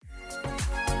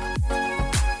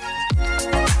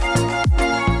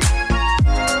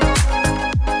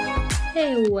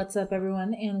What's up,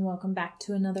 everyone, and welcome back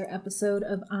to another episode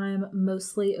of I'm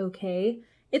Mostly Okay.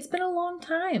 It's been a long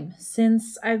time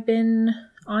since I've been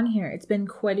on here. It's been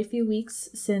quite a few weeks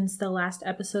since the last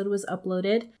episode was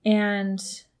uploaded, and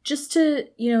just to,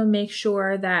 make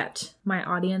sure that my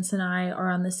audience and I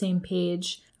are on the same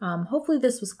page, hopefully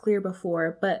this was clear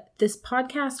before, but this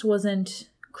podcast wasn't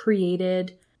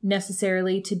created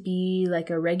necessarily to be like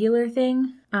a regular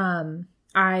thing.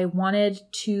 I wanted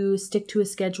to stick to a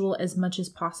schedule as much as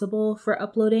possible for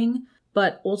uploading,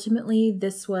 but ultimately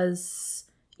this was,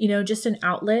 just an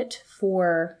outlet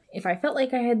for if I felt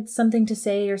like I had something to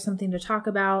say or something to talk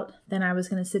about, then I was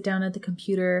going to sit down at the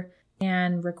computer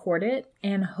and record it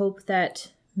and hope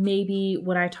that maybe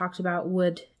what I talked about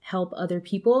would help other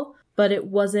people. But it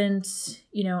wasn't,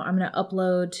 I'm going to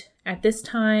upload at this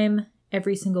time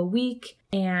every single week,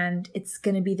 and it's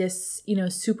going to be this,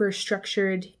 super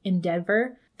structured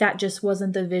endeavor. That just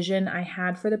wasn't the vision I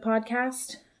had for the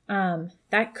podcast.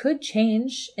 That could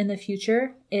change in the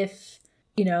future if,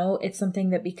 it's something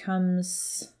that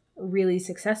becomes really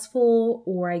successful,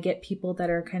 or I get people that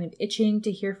are kind of itching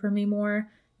to hear from me more,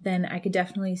 then I could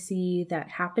definitely see that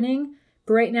happening.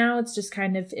 But right now, it's just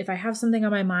kind of, if I have something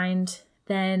on my mind,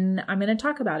 then I'm going to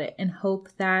talk about it and hope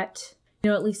that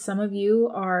at least some of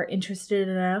you are interested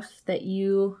enough that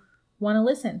you want to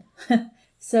listen.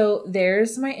 So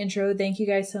there's my intro. Thank you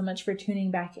guys so much for tuning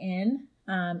back in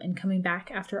and coming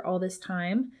back after all this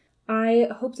time. I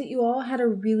hope that you all had a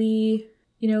really,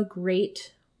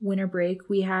 great winter break.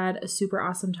 We had a super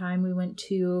awesome time. We went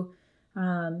to,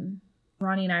 Ronnie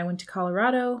and I went to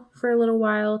Colorado for a little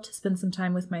while to spend some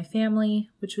time with my family,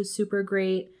 which was super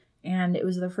great. And it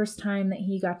was the first time that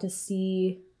he got to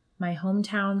see my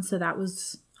hometown, so that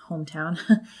was hometown.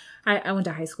 I went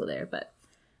to high school there, but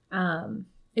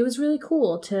it was really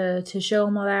cool to show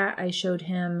him all that. I showed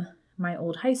him my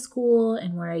old high school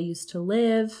and where I used to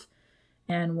live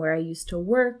and where I used to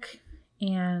work,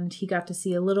 and he got to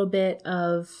see a little bit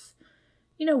of,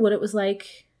 what it was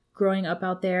like growing up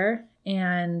out there.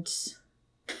 And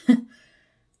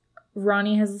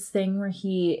Ronnie has this thing where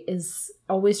he is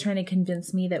always trying to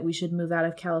convince me that we should move out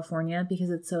of California because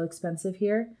it's so expensive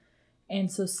here. And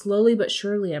so slowly but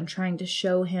surely, I'm trying to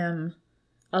show him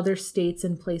other states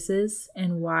and places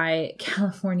and why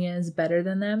California is better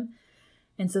than them.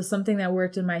 And so something that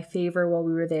worked in my favor while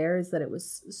we were there is that it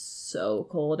was so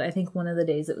cold. I think one of the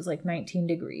days it was like 19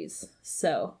 degrees.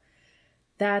 So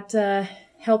that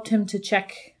helped him to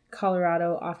check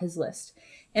Colorado off his list.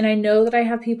 And I know that I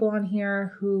have people on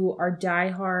here who are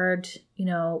diehard,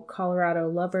 Colorado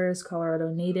lovers, Colorado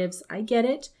natives. I get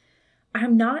it.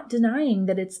 I'm not denying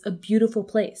that it's a beautiful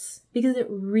place because it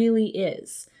really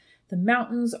is. The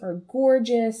mountains are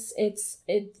gorgeous.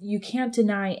 You can't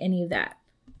deny any of that.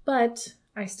 But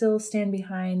I still stand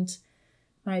behind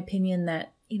my opinion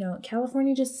that,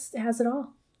 California just has it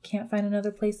all. Can't find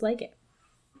another place like it.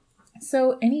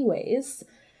 So anyways,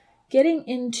 getting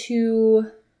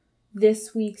into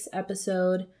this week's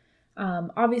episode,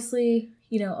 obviously,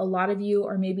 a lot of you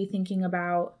are maybe thinking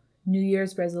about New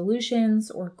Year's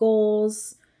resolutions or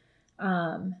goals.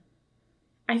 I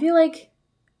feel like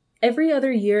every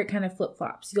other year it kind of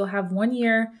flip-flops. You'll have one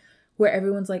year where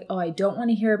everyone's like, oh, I don't want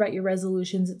to hear about your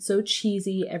resolutions. It's so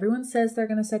cheesy. Everyone says they're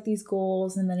going to set these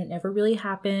goals and then it never really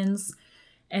happens.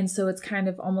 And so it's kind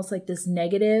of almost like this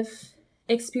negative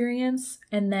experience.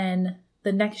 And then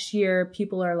the next year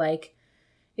people are like,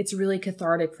 it's really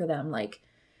cathartic for them. Like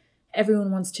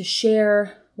everyone wants to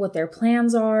share what their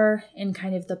plans are, and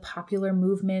kind of the popular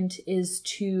movement is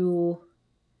to,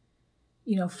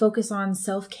 focus on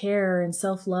self-care and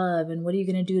self-love and what are you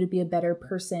going to do to be a better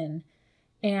person.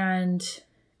 And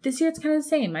this year it's kind of the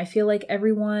same. I feel like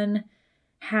everyone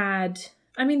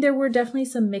there were definitely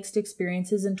some mixed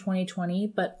experiences in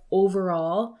 2020, but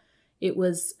overall it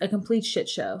was a complete shit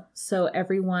show. So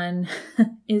everyone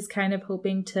is kind of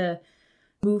hoping to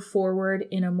move forward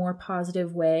in a more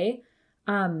positive way.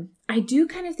 I do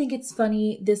kind of think it's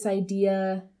funny, this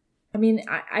idea.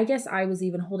 I guess I was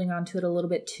even holding on to it a little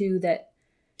bit too, that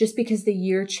just because the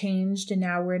year changed and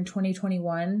now we're in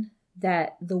 2021,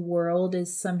 that the world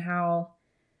is somehow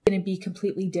going to be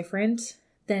completely different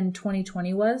than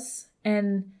 2020 was.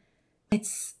 And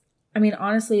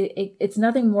honestly, it's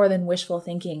nothing more than wishful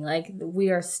thinking. Like,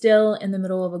 we are still in the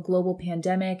middle of a global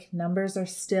pandemic. Numbers are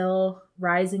still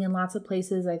rising in lots of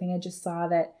places. I think I just saw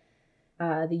that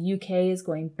the UK is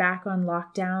going back on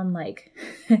lockdown. Like,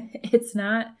 it's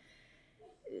not,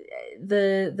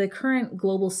 the current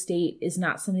global state is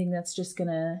not something that's just going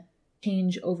to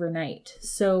change overnight.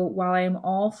 So while I am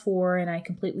all for and I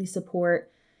completely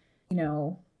support,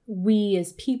 we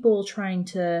as people trying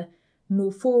to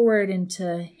move forward and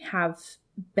to have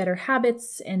better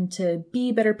habits and to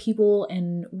be better people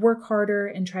and work harder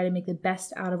and try to make the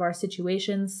best out of our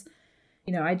situations.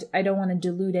 I don't want to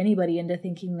delude anybody into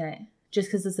thinking that just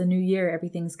because it's a new year,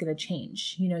 everything's going to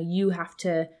change. You have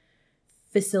to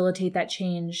facilitate that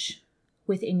change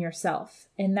within yourself.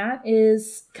 And that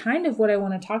is kind of what I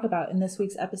want to talk about in this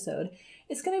week's episode.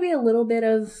 It's going to be a little bit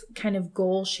of kind of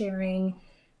goal sharing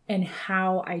and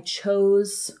how I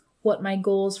chose what my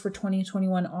goals for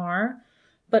 2021 are,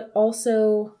 but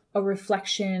also a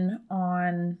reflection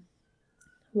on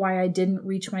why I didn't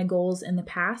reach my goals in the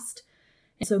past.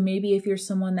 And so maybe if you're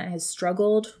someone that has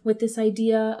struggled with this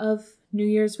idea of New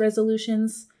Year's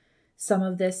resolutions, some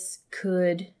of this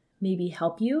could maybe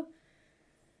help you.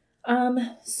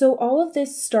 So all of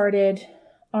this started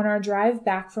on our drive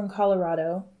back from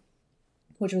Colorado,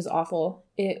 which was awful.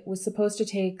 It was supposed to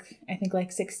take, I think,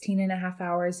 like 16 and a half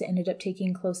hours. It ended up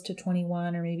taking close to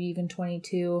 21 or maybe even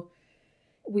 22.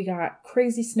 We got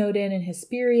crazy snowed in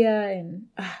Hesperia, and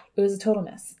it was a total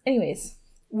mess. Anyways,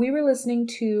 we were listening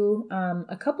to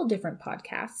a couple different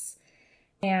podcasts,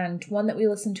 and one that we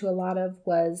listened to a lot of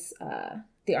was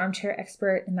The Armchair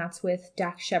Expert, and that's with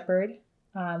Dax Shepard,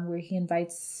 where he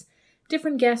invites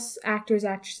different guests, actors,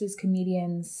 actresses,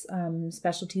 comedians,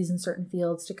 specialties in certain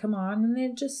fields to come on and they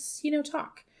just,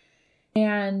 talk.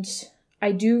 And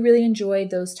I do really enjoy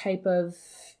those type of,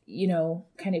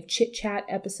 kind of chit chat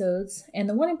episodes. And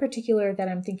the one in particular that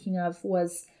I'm thinking of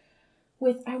was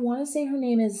with, I want to say her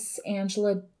name is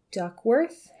Angela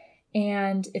Duckworth.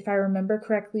 And if I remember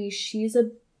correctly, she's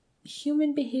a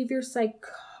human behavior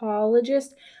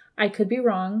psychologist. I could be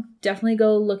wrong. Definitely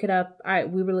go look it up.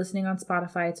 We were listening on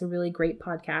Spotify. It's a really great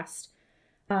podcast.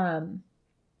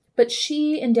 But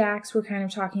she and Dax were kind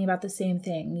of talking about the same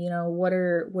thing. What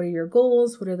are your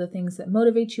goals? What are the things that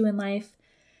motivate you in life?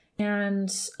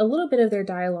 And a little bit of their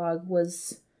dialogue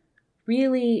was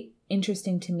really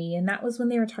interesting to me. And that was when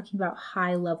they were talking about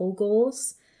high level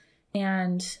goals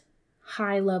and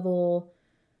high level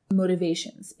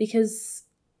motivations. Because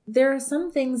there are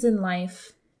some things in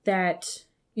life that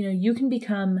you can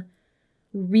become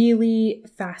really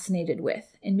fascinated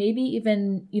with and maybe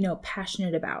even,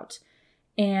 passionate about.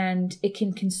 And it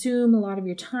can consume a lot of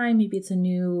your time. Maybe it's a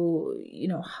new,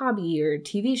 hobby or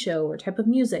TV show or type of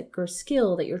music or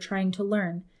skill that you're trying to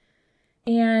learn.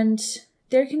 And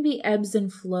there can be ebbs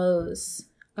and flows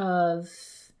of,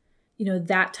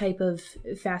 that type of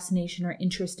fascination or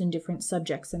interest in different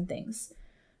subjects and things.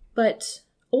 But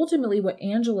ultimately what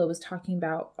Angela was talking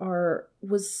about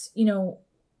was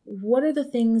what are the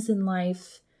things in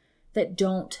life that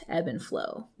don't ebb and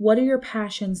flow? What are your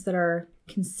passions that are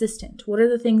consistent? What are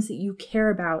the things that you care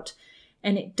about?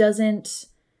 And it doesn't,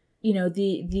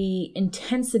 the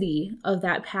intensity of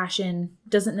that passion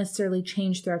doesn't necessarily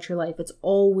change throughout your life. It's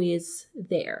always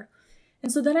there.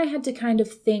 And so then I had to kind of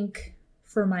think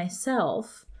for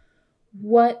myself,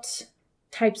 what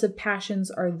types of passions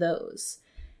are those?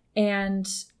 And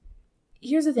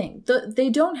here's the thing, they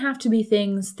don't have to be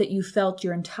things that you felt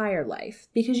your entire life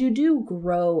because you do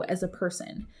grow as a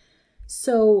person.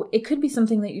 So it could be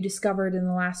something that you discovered in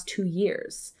the last 2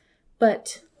 years,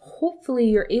 but hopefully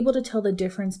you're able to tell the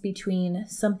difference between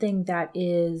something that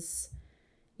is,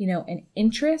 an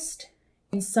interest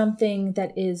and something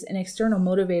that is an external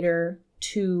motivator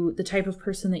to the type of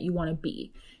person that you want to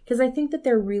be. Because I think that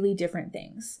they're really different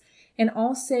things. And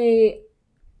I'll say,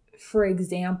 for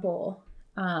example,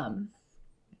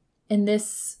 and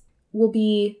this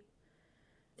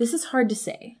is hard to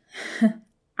say.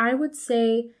 I would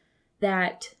say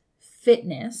that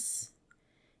fitness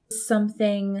is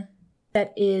something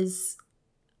that is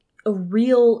a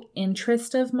real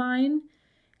interest of mine,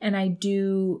 and I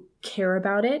do care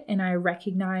about it, and I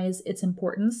recognize its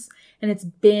importance, and it's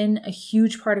been a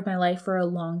huge part of my life for a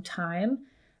long time.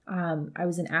 I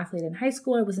was an athlete in high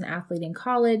school. I was an athlete in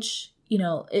college.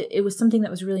 It was something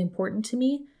that was really important to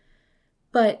me.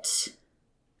 But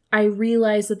I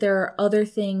realize that there are other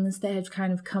things that have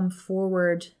kind of come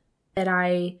forward that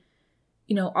I'll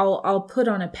put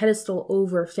on a pedestal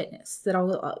over fitness, that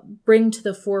I'll bring to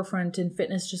the forefront, and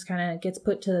fitness just kind of gets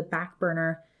put to the back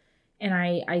burner, and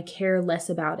I care less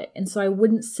about it. And so I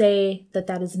wouldn't say that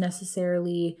that is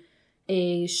necessarily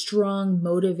a strong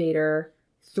motivator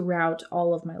throughout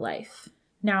all of my life.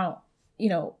 Now,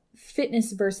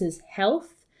 fitness versus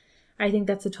health, I think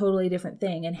that's a totally different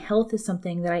thing. And health is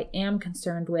something that I am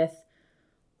concerned with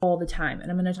all the time.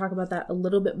 And I'm going to talk about that a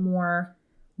little bit more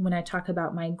when I talk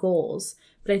about my goals.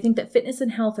 But I think that fitness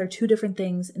and health are two different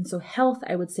things. And so health,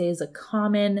 I would say, is a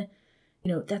common,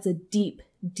 that's a deep,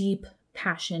 deep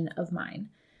passion of mine.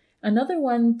 Another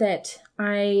one that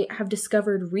I have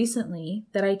discovered recently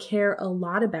that I care a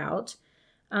lot about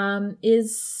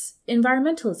is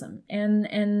environmentalism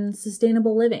and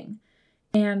sustainable living.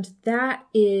 And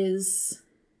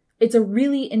it's a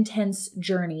really intense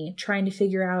journey trying to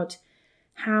figure out,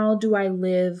 how do I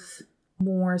live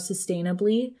more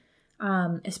sustainably,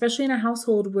 especially in a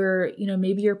household where,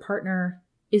 maybe your partner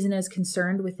isn't as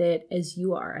concerned with it as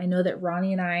you are. I know that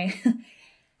Ronnie and I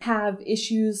have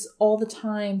issues all the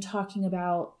time talking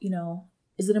about,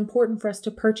 is it important for us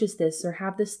to purchase this or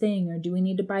have this thing, or do we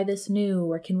need to buy this new,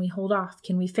 or can we hold off?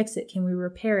 Can we fix it? Can we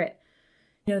repair it?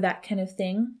 That kind of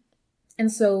thing.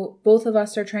 And so both of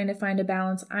us are trying to find a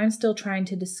balance. I'm still trying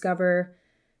to discover,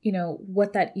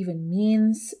 what that even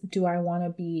means. Do I want to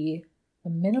be a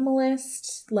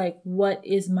minimalist? Like, what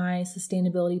is my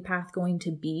sustainability path going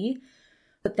to be?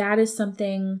 But that is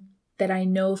something that I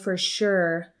know for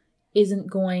sure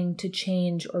isn't going to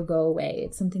change or go away.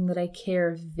 It's something that I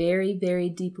care very, very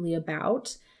deeply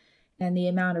about. And the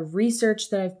amount of research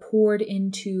that I've poured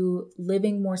into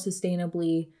living more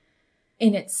sustainably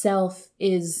in itself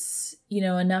is,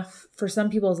 enough for some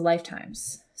people's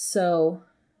lifetimes. So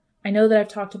I know that I've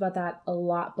talked about that a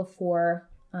lot before.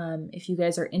 If you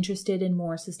guys are interested in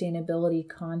more sustainability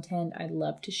content, I'd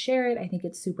love to share it. I think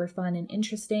it's super fun and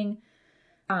interesting.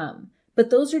 But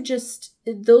those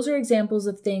are examples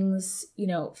of things,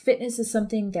 fitness is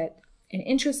something that an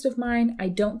interest of mine. I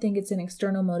don't think it's an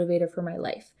external motivator for my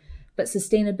life, but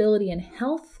sustainability and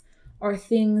health are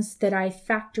things that I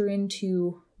factor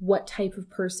into what type of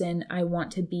person I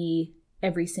want to be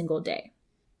every single day.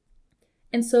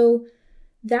 And so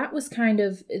that was kind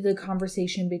of the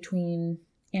conversation between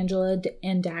Angela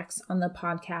and Dax on the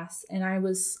podcast. And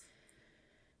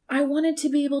I wanted to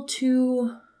be able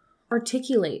to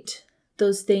articulate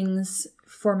those things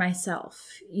for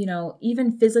myself.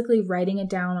 Even physically writing it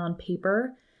down on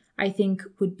paper, I think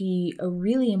would be a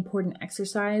really important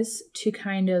exercise to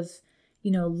kind of,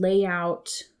 lay out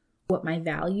what my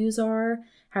values are.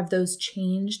 Have those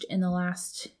changed in the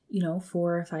last, 4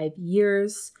 or 5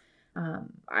 years?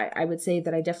 I would say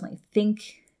that I definitely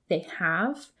think they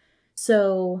have.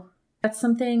 So that's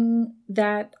something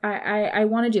that I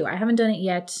want to do. I haven't done it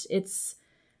yet.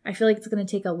 I feel like it's going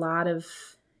to take a lot of,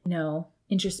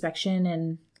 introspection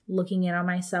and looking in on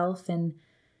myself and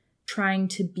trying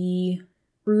to be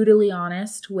brutally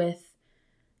honest with,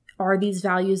 are these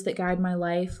values that guide my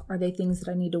life? Are they things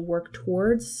that I need to work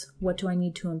towards? What do I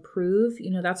need to improve?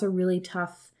 That's a really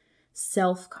tough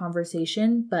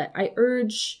self-conversation, but I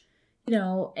urge,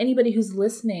 anybody who's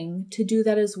listening to do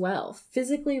that as well.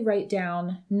 Physically write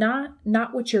down not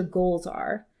what your goals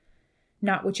are,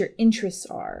 not what your interests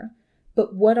are,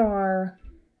 but what are,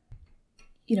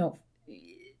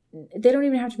 they don't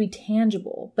even have to be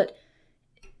tangible, but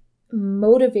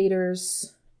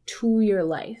motivators to your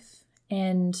life,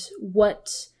 and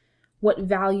what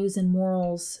values and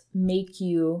morals make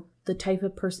you the type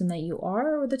of person that you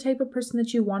are, or the type of person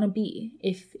that you want to be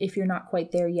if you're not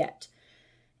quite there yet.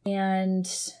 And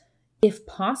if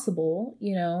possible,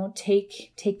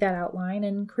 take that outline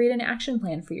and create an action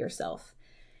plan for yourself.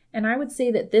 And I would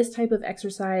say that this type of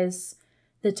exercise,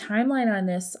 the timeline on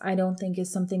this, I don't think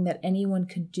is something that anyone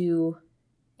could do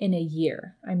in a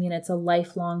year. I mean, it's a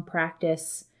lifelong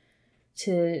practice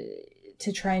to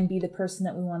try and be the person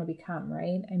that we want to become,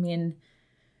 right? I mean,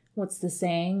 what's the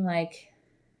saying? Like,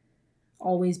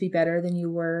 always be better than you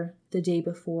were the day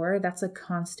before. That's a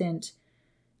constant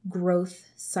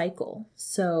growth cycle.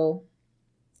 So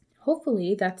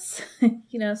hopefully that's,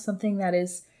 something that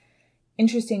is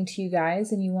interesting to you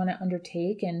guys and you want to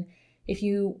undertake. And if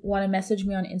you want to message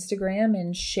me on Instagram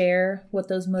and share what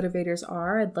those motivators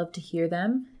are, I'd love to hear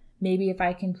them. Maybe if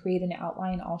I can create an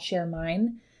outline, I'll share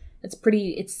mine. It's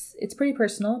pretty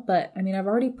personal, but I mean, I've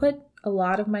already put a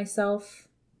lot of myself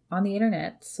on the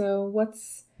internet. So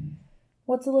what's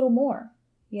a little more,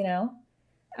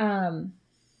 and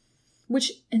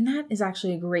that is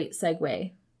actually a great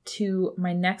segue to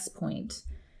my next point.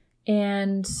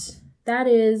 And that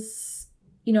is,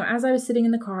 as I was sitting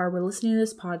in the car, we're listening to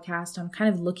this podcast, I'm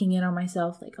kind of looking in on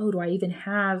myself like, oh, do I even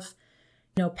have,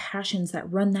 passions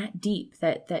that run that deep,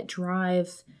 that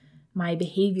drive my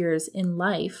behaviors in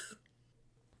life?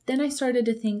 Then I started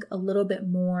to think a little bit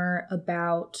more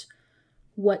about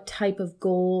what type of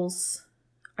goals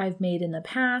I've made in the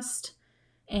past,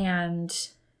 and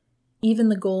even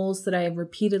the goals that I have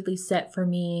repeatedly set for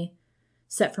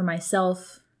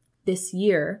myself this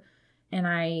year. And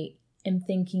I am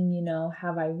thinking,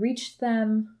 have I reached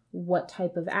them? What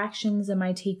type of actions am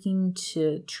I taking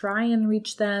to try and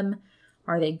reach them?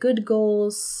 Are they good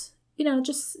goals?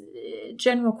 Just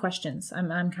general questions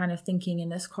I'm kind of thinking in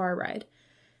this car ride.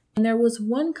 And there was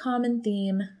one common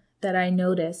theme that I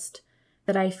noticed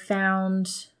that I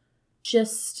found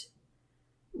just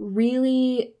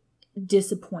really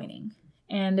disappointing.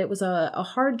 And it was a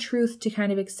hard truth to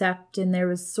kind of accept. And there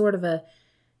was sort of an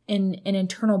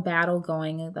internal battle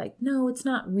going, like, no, it's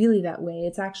not really that way.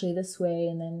 It's actually this way.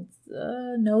 And then,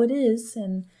 no, it is.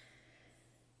 And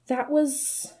that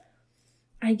was,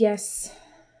 I guess,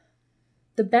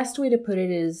 the best way to put it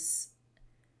is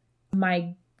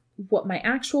what my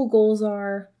actual goals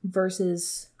are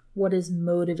versus what is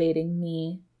motivating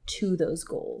me to those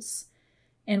goals.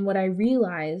 And what I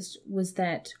realized was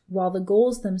that while the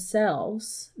goals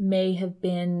themselves may have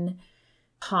been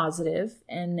positive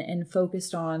and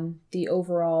focused on the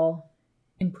overall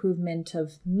improvement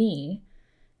of me,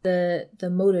 the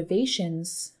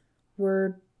motivations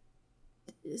were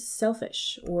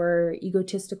selfish or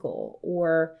egotistical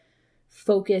or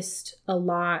focused a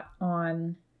lot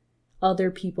on other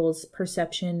people's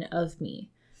perception of me.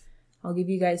 I'll give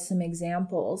you guys some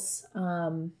examples.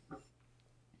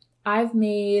 I've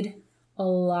made a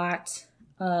lot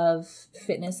of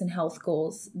fitness and health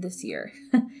goals this year.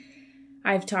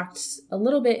 I've talked a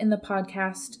little bit in the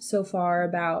podcast so far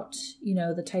about,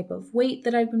 the type of weight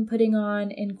that I've been putting on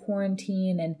in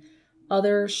quarantine and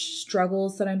other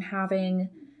struggles that I'm having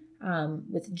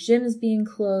with gyms being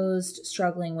closed,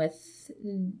 struggling with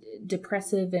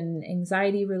depressive and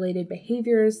anxiety related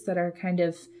behaviors that are kind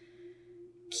of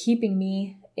keeping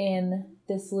me in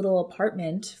this little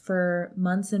apartment for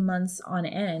months and months on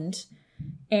end.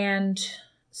 And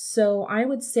so I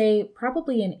would say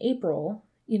probably in April,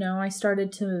 I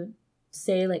started to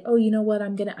say like, oh, you know what?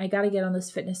 I got to get on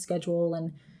this fitness schedule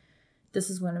and this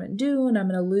is what I'm going to do. And I'm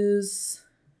going to lose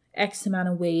X amount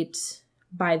of weight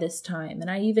by this time. And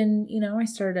I even, I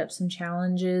started up some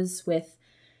challenges with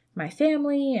my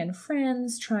family and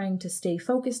friends trying to stay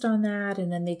focused on that.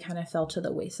 And then they kind of fell to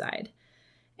the wayside.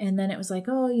 And then it was like,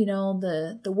 oh,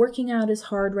 the working out is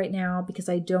hard right now because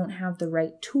I don't have the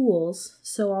right tools.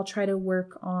 So I'll try to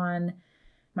work on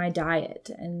my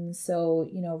diet. And so,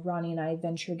 Ronnie and I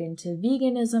ventured into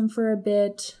veganism for a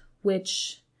bit,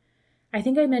 which I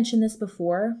think I mentioned this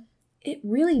before. It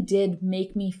really did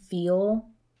make me feel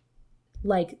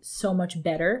like so much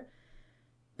better,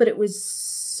 but it was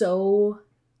so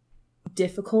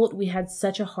difficult. We had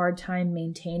such a hard time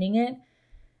maintaining it.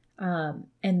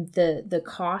 And the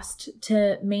cost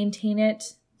to maintain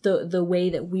it, the way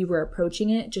that we were approaching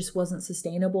it just wasn't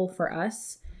sustainable for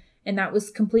us. And that was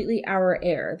completely our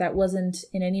error. That wasn't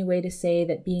in any way to say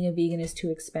that being a vegan is too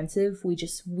expensive.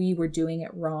 We were doing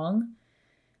it wrong.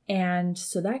 And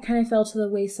so that kind of fell to the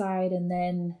wayside. And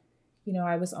then,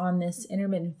 I was on this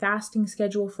intermittent fasting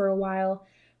schedule for a while,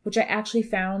 which I actually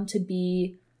found to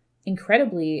be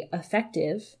incredibly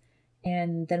effective.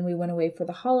 And then we went away for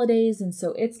the holidays. And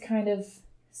so it's kind of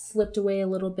slipped away a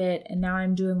little bit. And now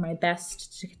I'm doing my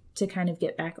best to kind of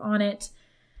get back on it.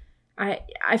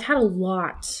 I've had a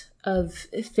lot of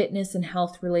fitness and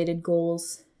health related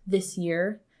goals this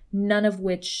year, none of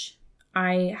which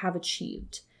I have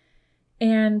achieved.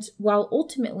 And while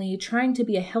ultimately trying to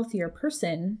be a healthier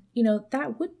person,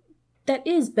 that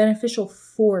is beneficial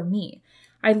for me.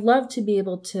 I'd love to be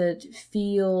able to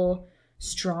feel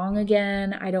strong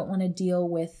again. I don't want to deal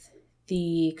with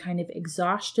the kind of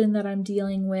exhaustion that I'm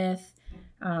dealing with.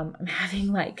 I'm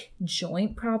having like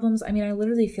joint problems. I mean, I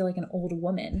literally feel like an old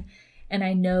woman. And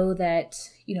I know that,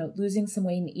 losing some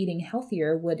weight and eating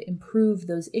healthier would improve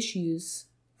those issues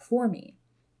for me.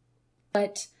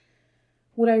 But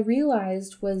what I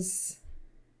realized was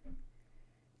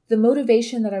the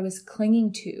motivation that I was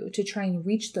clinging to try and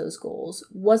reach those goals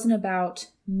wasn't about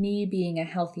me being a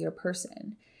healthier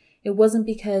person. It wasn't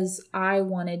because I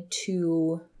wanted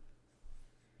to,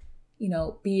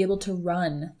 be able to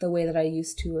run the way that I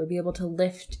used to or be able to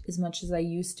lift as much as I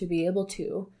used to be able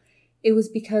to. It was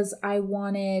because I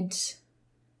wanted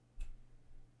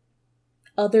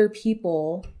other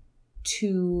people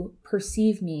to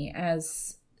perceive me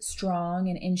as strong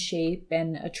and in shape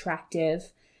and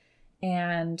attractive.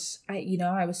 And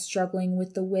I was struggling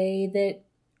with the way that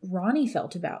Ronnie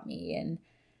felt about me. And,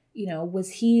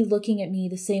 was he looking at me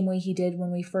the same way he did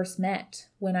when we first met,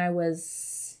 when I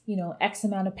was, X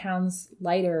amount of pounds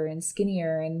lighter and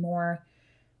skinnier and more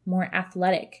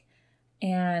athletic?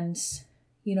 And,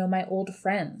 my old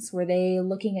friends, were they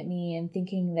looking at me and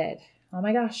thinking that, oh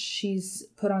my gosh, she's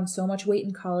put on so much weight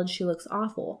in college, she looks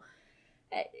awful?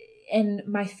 And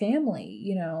my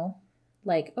family,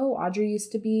 like, oh, Audrey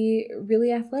used to be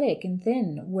really athletic and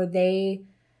thin. Were they?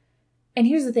 And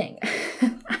here's the thing.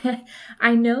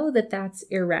 I know that that's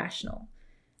irrational.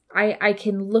 I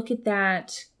can look at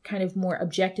that kind of more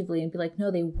objectively and be like, no,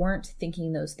 they weren't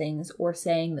thinking those things or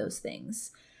saying those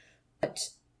things.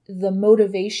 But the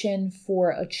motivation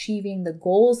for achieving the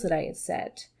goals that I had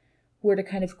set were to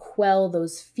kind of quell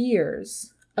those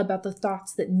fears about the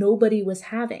thoughts that nobody was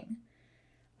having.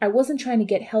 I wasn't trying to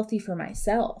get healthy for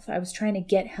myself. I was trying to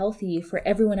get healthy for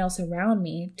everyone else around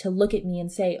me to look at me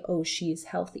and say, oh, she's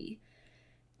healthy.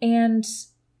 And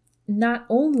not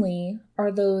only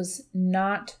are those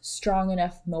not strong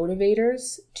enough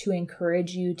motivators to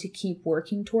encourage you to keep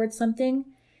working towards something,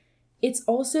 it's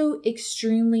also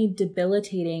extremely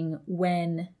debilitating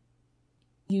when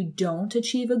you don't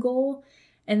achieve a goal.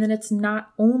 And then it's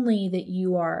not only that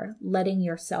you are letting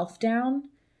yourself down,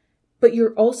 but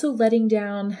you're also letting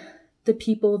down the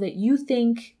people that you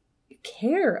think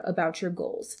care about your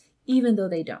goals, even though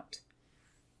they don't.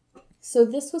 So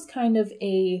this was kind of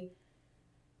a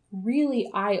really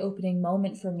eye-opening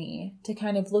moment for me to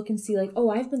kind of look and see like, oh,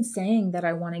 I've been saying that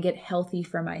I want to get healthy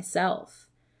for myself,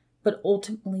 but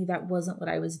ultimately that wasn't what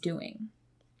I was doing.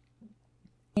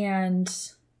 And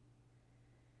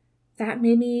that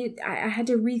made me, I had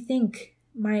to rethink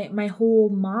my whole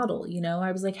model,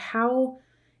 I was like,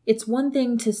 it's one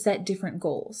thing to set different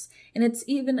goals, and it's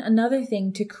even another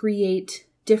thing to create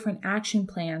different action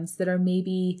plans that are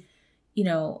maybe,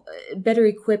 better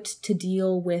equipped to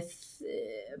deal with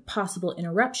possible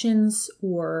interruptions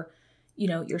or,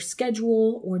 your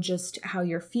schedule or just how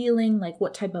you're feeling, like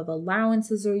what type of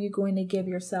allowances are you going to give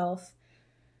yourself.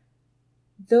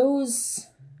 Those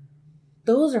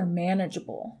are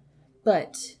manageable,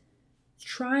 but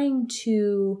trying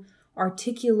to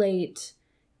articulate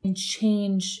and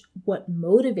change what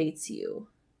motivates you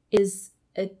is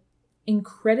an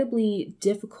incredibly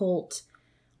difficult,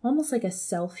 almost like a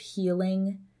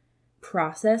self-healing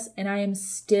process. And I am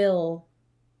still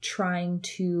trying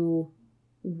to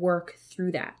work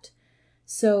through that.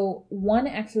 So one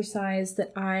exercise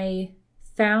that I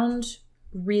found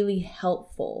really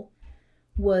helpful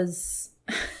was,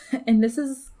 and this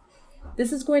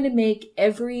is going to make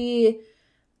every,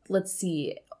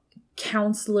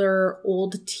 counselor,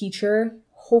 old teacher,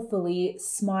 hopefully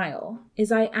smile,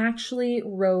 is I actually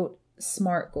wrote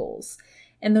SMART goals.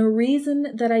 And the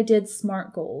reason that I did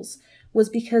SMART goals was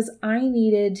because I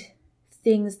needed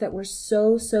things that were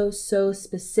so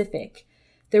specific.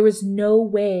 There was no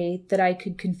way that I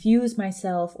could confuse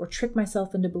myself or trick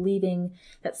myself into believing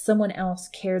that someone else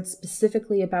cared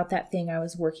specifically about that thing I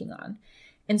was working on.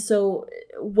 And so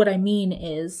what I mean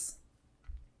is,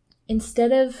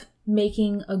 instead of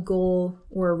making a goal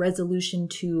or a resolution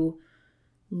to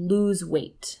lose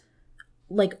weight,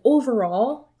 like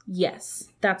overall, yes,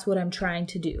 that's what I'm trying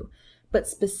to do. But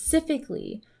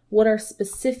specifically, what are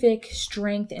specific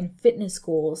strength and fitness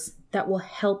goals that will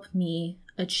help me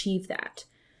achieve that?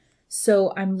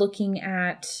 So I'm looking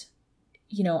at,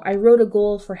 I wrote a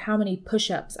goal for how many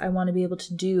push-ups I want to be able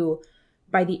to do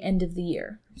by the end of the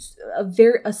year.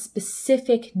 A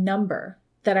specific number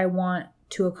that I want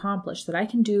to accomplish that I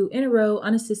can do in a row,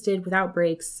 unassisted, without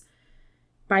breaks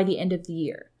by the end of the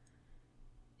year.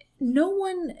 No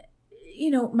one,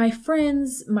 my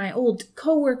friends, my old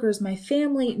coworkers, my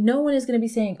family, no one is going to be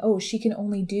saying, oh, she can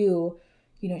only do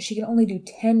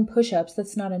 10 push-ups.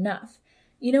 That's not enough.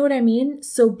 You know what I mean?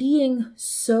 So being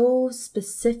so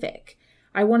specific,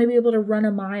 I want to be able to run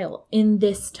a mile in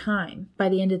this time by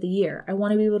the end of the year. I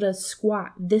want to be able to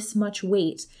squat this much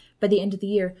weight by the end of the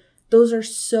year. Those are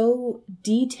so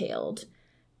detailed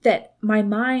that my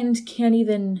mind can't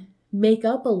even make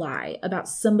up a lie about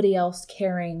somebody else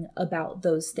caring about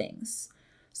those things.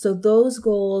 So those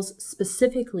goals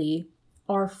specifically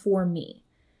are for me.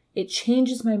 It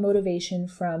changes my motivation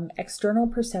from external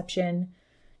perception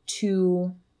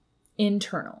to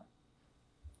internal.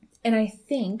 And I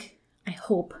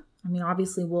hope,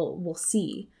 obviously we'll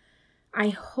see. I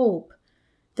hope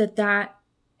that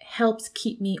helps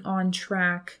keep me on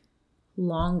track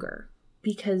longer,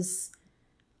 because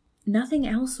nothing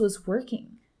else was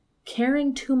working.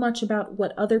 Caring too much about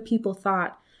what other people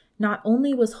thought not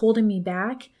only was holding me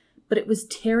back, but it was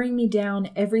tearing me down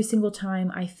every single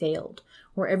time I failed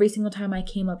or every single time I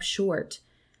came up short.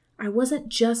 I wasn't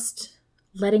just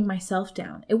letting myself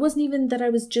down. It wasn't even that I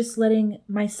was just letting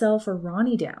myself or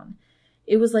Ronnie down.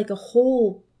 It was like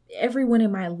everyone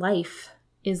in my life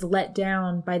is let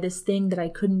down by this thing that I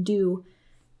couldn't do,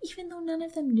 even though none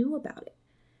of them knew about it.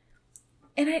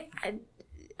 And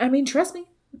I mean, trust me,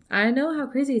 I know how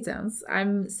crazy it sounds.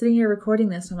 I'm sitting here recording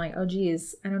this, and I'm like, oh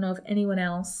geez, I don't know if anyone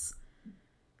else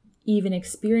even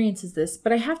experiences this,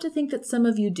 but I have to think that some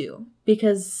of you do,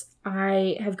 because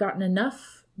I have gotten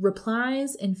enough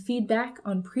replies and feedback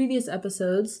on previous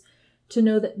episodes to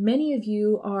know that many of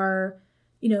you are,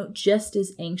 just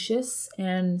as anxious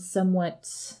and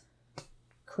somewhat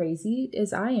crazy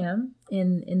as I am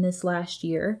in this last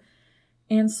year.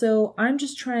 And so I'm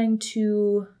just trying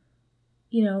to,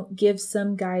 give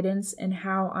some guidance in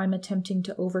how I'm attempting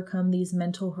to overcome these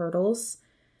mental hurdles,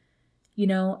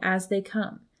 as they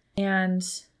come. And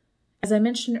as I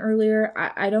mentioned earlier,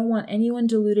 I don't want anyone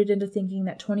deluded into thinking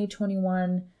that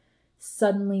 2021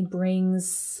 suddenly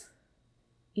brings,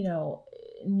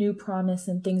 new promise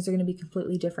and things are going to be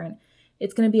completely different.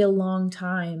 It's going to be a long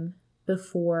time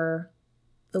before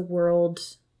the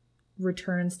world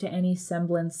returns to any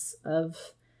semblance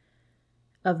of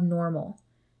normal.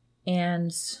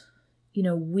 And,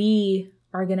 we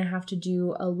are going to have to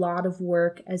do a lot of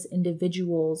work as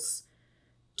individuals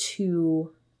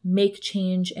to make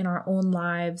change in our own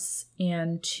lives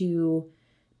and to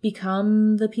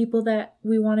become the people that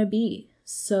we want to be.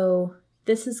 So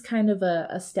this is kind of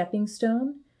a stepping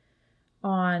stone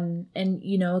on, and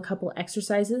a couple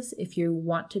exercises if you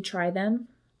want to try them,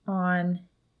 on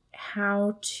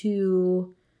how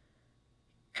to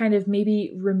kind of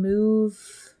maybe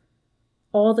remove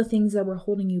all the things that were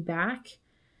holding you back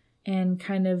and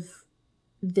kind of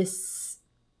this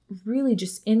really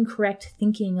just incorrect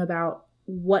thinking about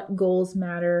what goals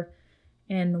matter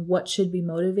and what should be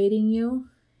motivating you,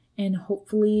 and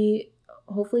hopefully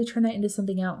turn that into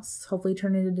something else. Hopefully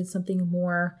turn it into something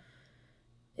more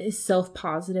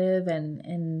self-positive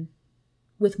and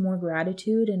with more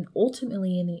gratitude. And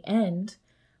ultimately, in the end,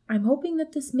 I'm hoping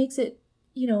that this makes it,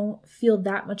 feel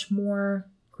that much more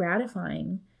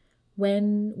gratifying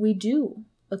when we do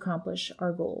accomplish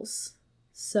our goals.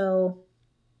 So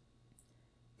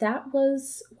that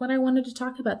was what I wanted to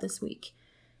talk about this week.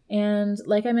 And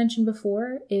like I mentioned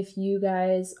before, if you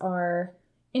guys are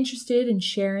interested in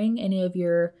sharing any of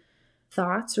your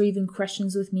thoughts or even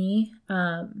questions with me,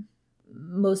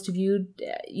 most of you,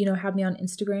 have me on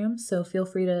Instagram, so feel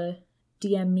free to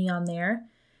DM me on there.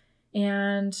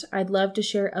 And I'd love to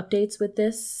share updates with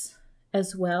this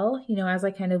as well, as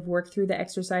I kind of work through the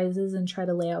exercises and try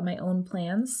to lay out my own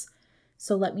plans.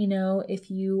 So let me know if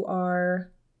you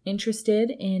are interested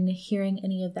in hearing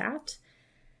any of that.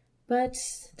 But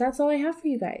that's all I have for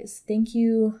you guys. Thank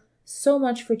you so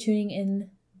much for tuning in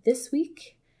this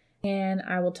week, and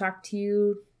I will talk to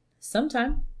you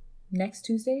sometime next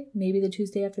Tuesday, maybe the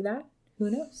Tuesday after that. Who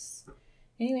knows?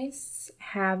 Anyways,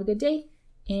 have a good day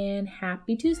and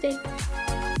happy Tuesday.